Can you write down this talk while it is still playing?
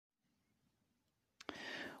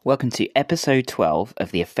Welcome to episode 12 of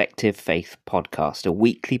the Effective Faith Podcast, a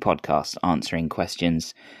weekly podcast answering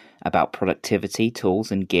questions about productivity,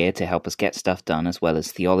 tools and gear to help us get stuff done, as well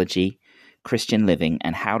as theology, Christian living,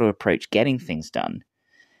 and how to approach getting things done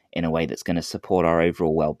in a way that's going to support our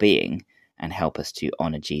overall well-being and help us to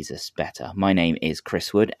honor Jesus better. My name is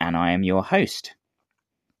Chris Wood, and I am your host.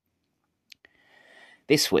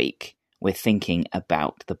 This week, we're thinking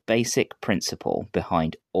about the basic principle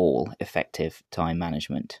behind all effective time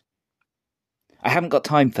management. I haven't got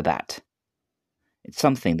time for that. It's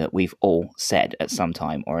something that we've all said at some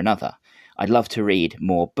time or another. I'd love to read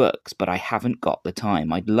more books, but I haven't got the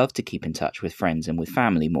time. I'd love to keep in touch with friends and with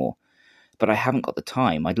family more, but I haven't got the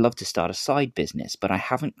time. I'd love to start a side business, but I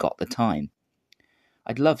haven't got the time.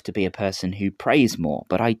 I'd love to be a person who prays more,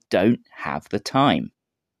 but I don't have the time.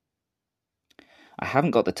 I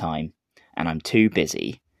haven't got the time, and I'm too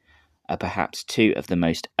busy, are perhaps two of the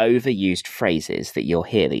most overused phrases that you'll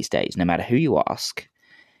hear these days. No matter who you ask,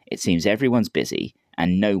 it seems everyone's busy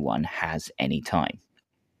and no one has any time.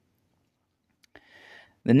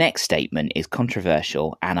 The next statement is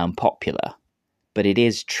controversial and unpopular, but it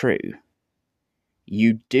is true.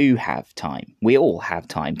 You do have time. We all have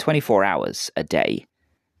time, 24 hours a day,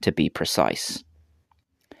 to be precise.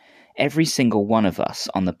 Every single one of us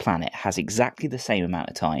on the planet has exactly the same amount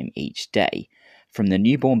of time each day, from the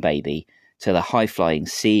newborn baby to the high-flying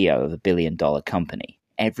CEO of a billion-dollar company.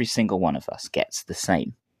 Every single one of us gets the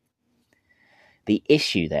same. The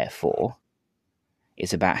issue, therefore,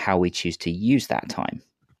 is about how we choose to use that time.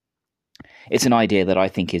 It's an idea that I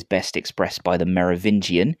think is best expressed by the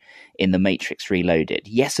Merovingian in The Matrix Reloaded.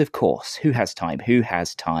 Yes, of course, who has time? Who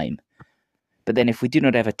has time? But then if we do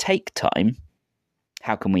not ever take time,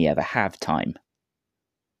 how can we ever have time?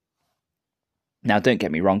 Now, don't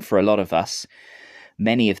get me wrong, for a lot of us,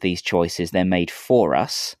 many of these choices, they're made for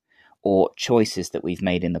us, or choices that we've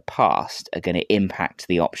made in the past are going to impact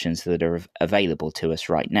the options that are available to us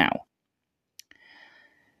right now.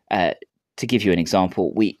 To give you an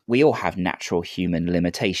example, we all have natural human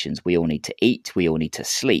limitations. We all need to eat, we all need to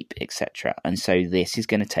sleep, etc. And so this is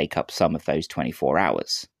going to take up some of those 24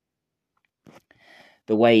 hours.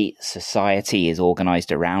 The way society is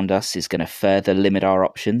organized around us is going to further limit our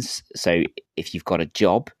options. So if you've got a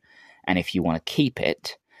job and if you want to keep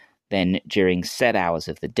it, then during set hours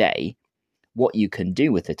of the day, what you can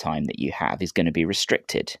do with the time that you have is going to be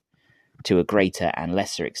restricted to a greater and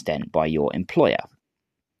lesser extent by your employer.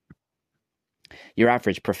 Your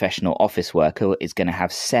average professional office worker is going to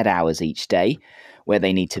have set hours each day where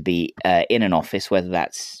they need to be in an office, whether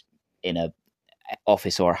that's in an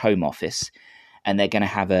office or a home office. And they're going to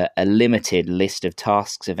have a limited list of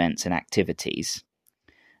tasks, events, and activities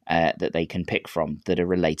that they can pick from that are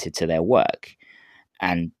related to their work.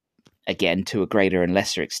 And again, to a greater and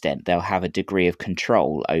lesser extent, they'll have a degree of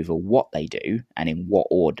control over what they do and in what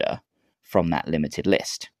order from that limited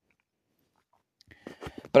list.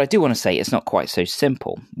 But I do want to say it's not quite so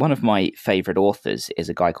simple. One of my favourite authors is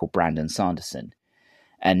a guy called Brandon Sanderson.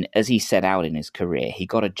 And as he set out in his career, he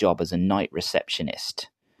got a job as a night receptionist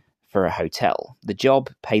for a hotel. The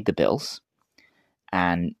job paid the bills,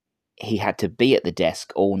 and he had to be at the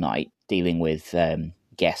desk all night dealing with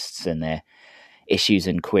guests and their issues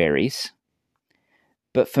and queries.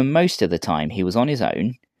 But for most of the time, he was on his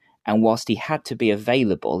own, and whilst he had to be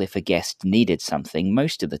available if a guest needed something,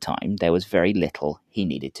 most of the time there was very little he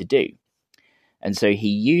needed to do. And so he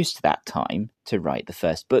used that time to write the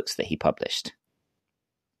first books that he published.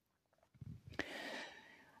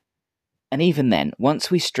 And even then, once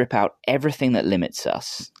we strip out everything that limits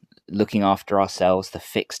us, looking after ourselves, the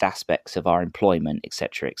fixed aspects of our employment,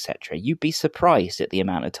 etc., you'd be surprised at the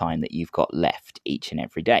amount of time that you've got left each and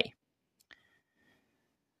every day.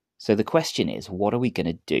 So the question is, what are we going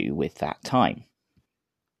to do with that time?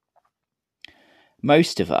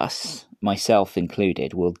 Most of us, myself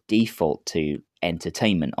included, will default to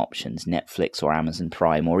entertainment options, Netflix or Amazon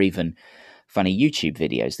Prime, or even funny YouTube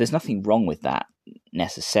videos. There's nothing wrong with that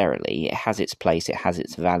necessarily. It has its place, it has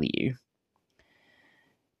its value.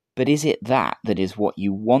 But is it that is what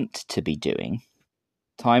you want to be doing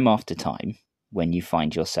time after time when you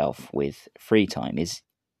find yourself with free time? Is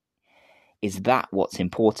that what's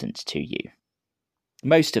important to you?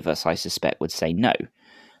 Most of us, I suspect, would say no.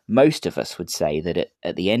 Most of us would say that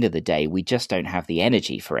at the end of the day, we just don't have the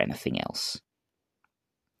energy for anything else.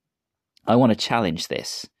 I want to challenge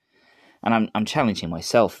this. And I'm challenging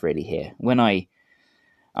myself really here. When I'm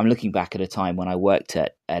looking back at a time when I worked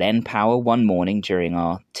at NPower one morning during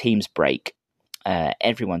our Teams break,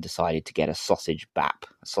 everyone decided to get a sausage bap,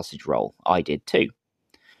 a sausage roll. I did too.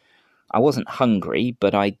 I wasn't hungry,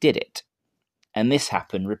 but I did it. And this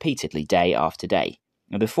happened repeatedly day after day.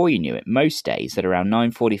 And before you knew it, most days at around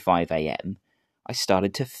 9:45 a.m, I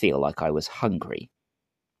started to feel like I was hungry.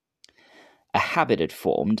 A habit had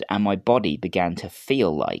formed, and my body began to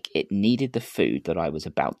feel like it needed the food that I was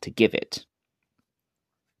about to give it.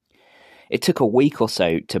 It took a week or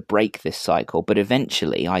so to break this cycle, but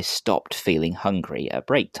eventually I stopped feeling hungry at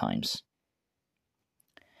break times.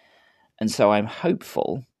 And so I'm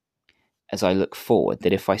hopeful, as I look forward,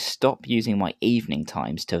 that if I stop using my evening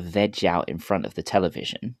times to veg out in front of the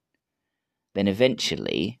television, then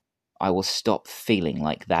eventually I will stop feeling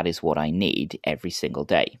like that is what I need every single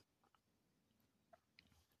day.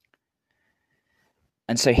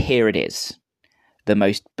 And so here it is, the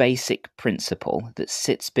most basic principle that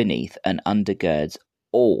sits beneath and undergirds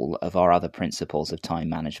all of our other principles of time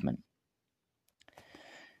management.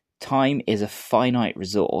 Time is a finite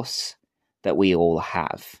resource that we all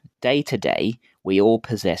have. Day to day, we all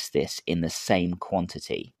possess this in the same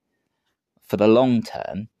quantity. For the long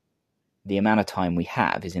term, the amount of time we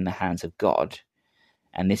have is in the hands of God,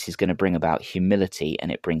 and this is going to bring about humility,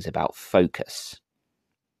 and it brings about focus.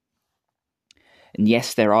 And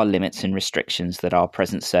yes, there are limits and restrictions that our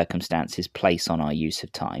present circumstances place on our use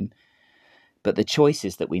of time, but the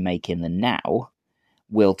choices that we make in the now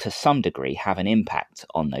will to some degree have an impact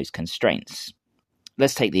on those constraints.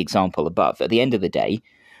 Let's take the example above. At the end of the day,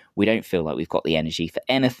 we don't feel like we've got the energy for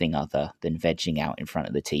anything other than vegging out in front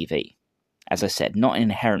of the TV. As I said, not an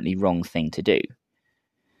inherently wrong thing to do.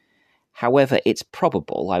 However, it's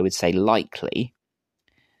probable, I would say likely,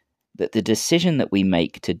 that the decision that we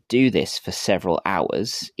make to do this for several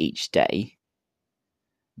hours each day,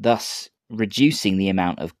 thus reducing the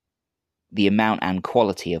amount and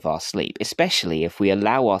quality of our sleep, especially if we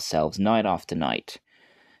allow ourselves night after night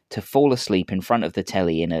to fall asleep in front of the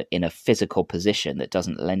telly in a physical position that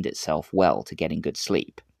doesn't lend itself well to getting good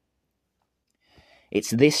sleep.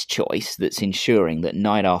 It's this choice that's ensuring that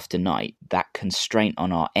night after night, that constraint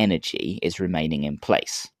on our energy is remaining in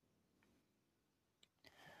place.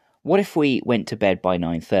 What if we went to bed by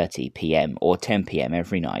 9:30 p.m. or 10 p.m.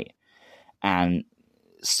 every night and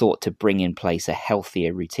sought to bring in place a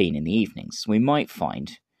healthier routine in the evenings? We might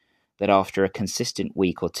find that after a consistent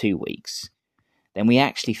week or 2 weeks, then we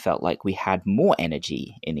actually felt like we had more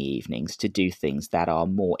energy in the evenings to do things that are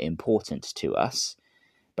more important to us,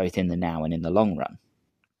 both in the now and in the long run.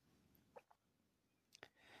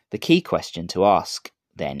 The key question to ask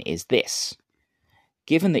then is this: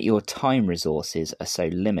 given that your time resources are so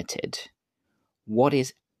limited, what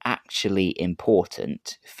is actually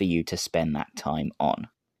important for you to spend that time on?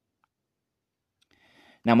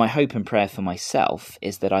 Now, my hope and prayer for myself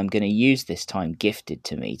is that I'm going to use this time gifted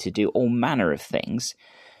to me to do all manner of things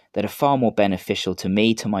that are far more beneficial to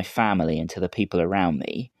me, to my family, and to the people around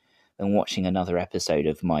me than watching another episode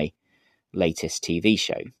of my latest TV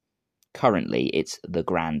show. Currently, it's The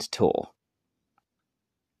Grand Tour.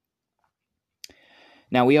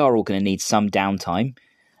 Now, we are all going to need some downtime.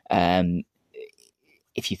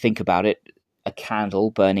 If you think about it, a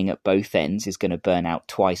candle burning at both ends is going to burn out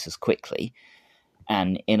twice as quickly.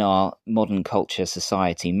 And in our modern culture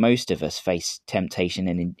society, most of us face temptation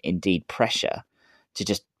and indeed pressure to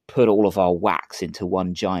just put all of our wax into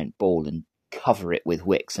one giant ball and cover it with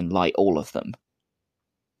wicks and light all of them.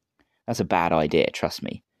 That's a bad idea, trust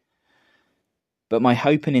me. But my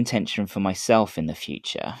hope and intention for myself in the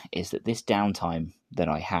future is that this downtime that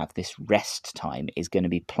I have, this rest time, is going to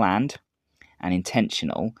be planned and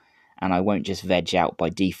intentional, and I won't just veg out by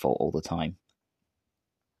default all the time.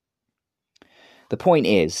 The point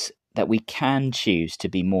is that we can choose to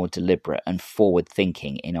be more deliberate and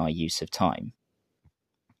forward-thinking in our use of time.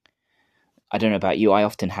 I don't know about you, I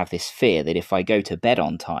often have this fear that if I go to bed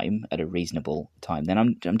on time, at a reasonable time, then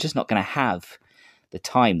I'm just not going to have the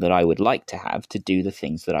time that I would like to have to do the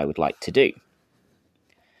things that I would like to do.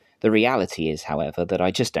 The reality is, however, that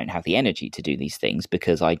I just don't have the energy to do these things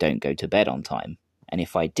because I don't go to bed on time. And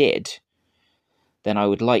if I did, then I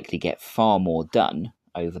would likely get far more done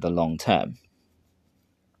over the long term.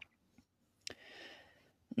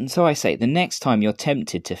 And so I say, the next time you're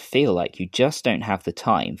tempted to feel like you just don't have the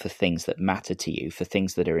time for things that matter to you, for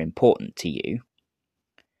things that are important to you,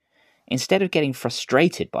 instead of getting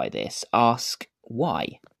frustrated by this, ask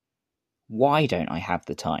why. Why don't I have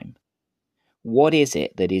the time? What is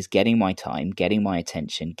it that is getting my time, getting my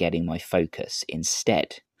attention, getting my focus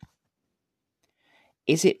instead?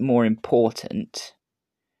 Is it more important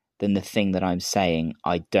than the thing that I'm saying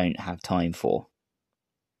I don't have time for?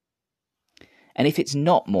 And if it's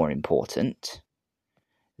not more important,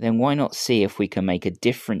 then why not see if we can make a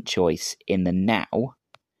different choice in the now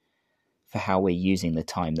for how we're using the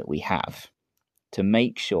time that we have, to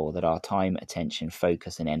make sure that our time, attention,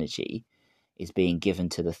 focus, and energy is being given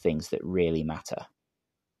to the things that really matter.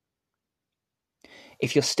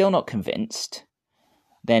 If you're still not convinced,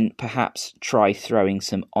 then perhaps try throwing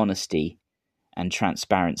some honesty and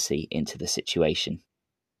transparency into the situation.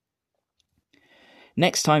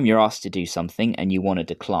 Next time you're asked to do something and you want to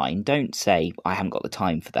decline, don't say, I haven't got the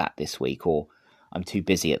time for that this week, or I'm too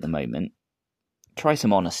busy at the moment. Try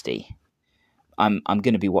some honesty. I'm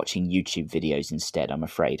going to be watching YouTube videos instead, I'm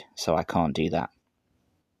afraid, so I can't do that.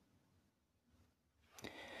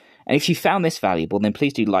 And if you found this valuable, then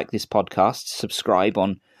please do like this podcast, subscribe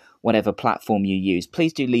on whatever platform you use.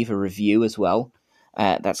 Please do leave a review as well.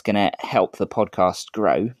 That's going to help the podcast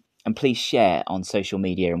grow. And please share on social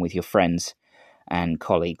media and with your friends and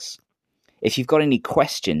colleagues. If you've got any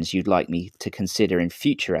questions you'd like me to consider in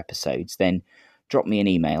future episodes, then drop me an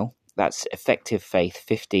email. That's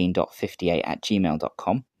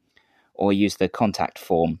effectivefaith15.58@gmail.com, or use the contact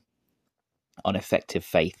form on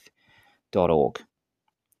effectivefaith.org.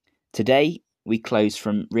 Today, we close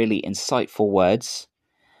from really insightful words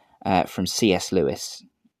from C.S. Lewis.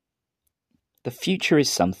 The future is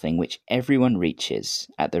something which everyone reaches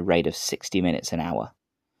at the rate of 60 minutes an hour,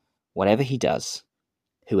 whatever he does,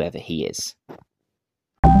 whoever he is.